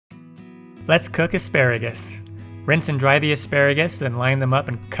Let's cook asparagus. Rinse and dry the asparagus, then line them up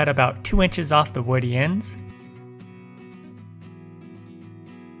and cut about 2 inches off the woody ends.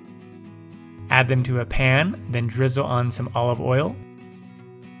 Add them to a pan, then drizzle on some olive oil.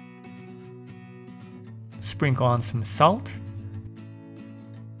 Sprinkle on some salt,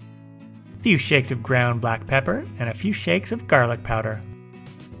 a few shakes of ground black pepper, and a few shakes of garlic powder.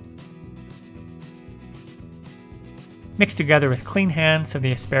 Mix together with clean hands so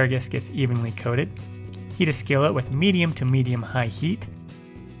the asparagus gets evenly coated. Heat a skillet with medium to medium-high heat.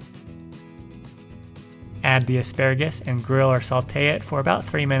 Add the asparagus and grill or saute it for about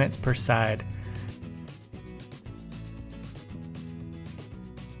 3 minutes per side.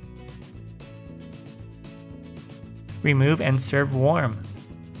 Remove and serve warm.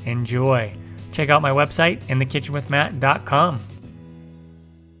 Enjoy! Check out my website, inthekitchenwithmatt.com.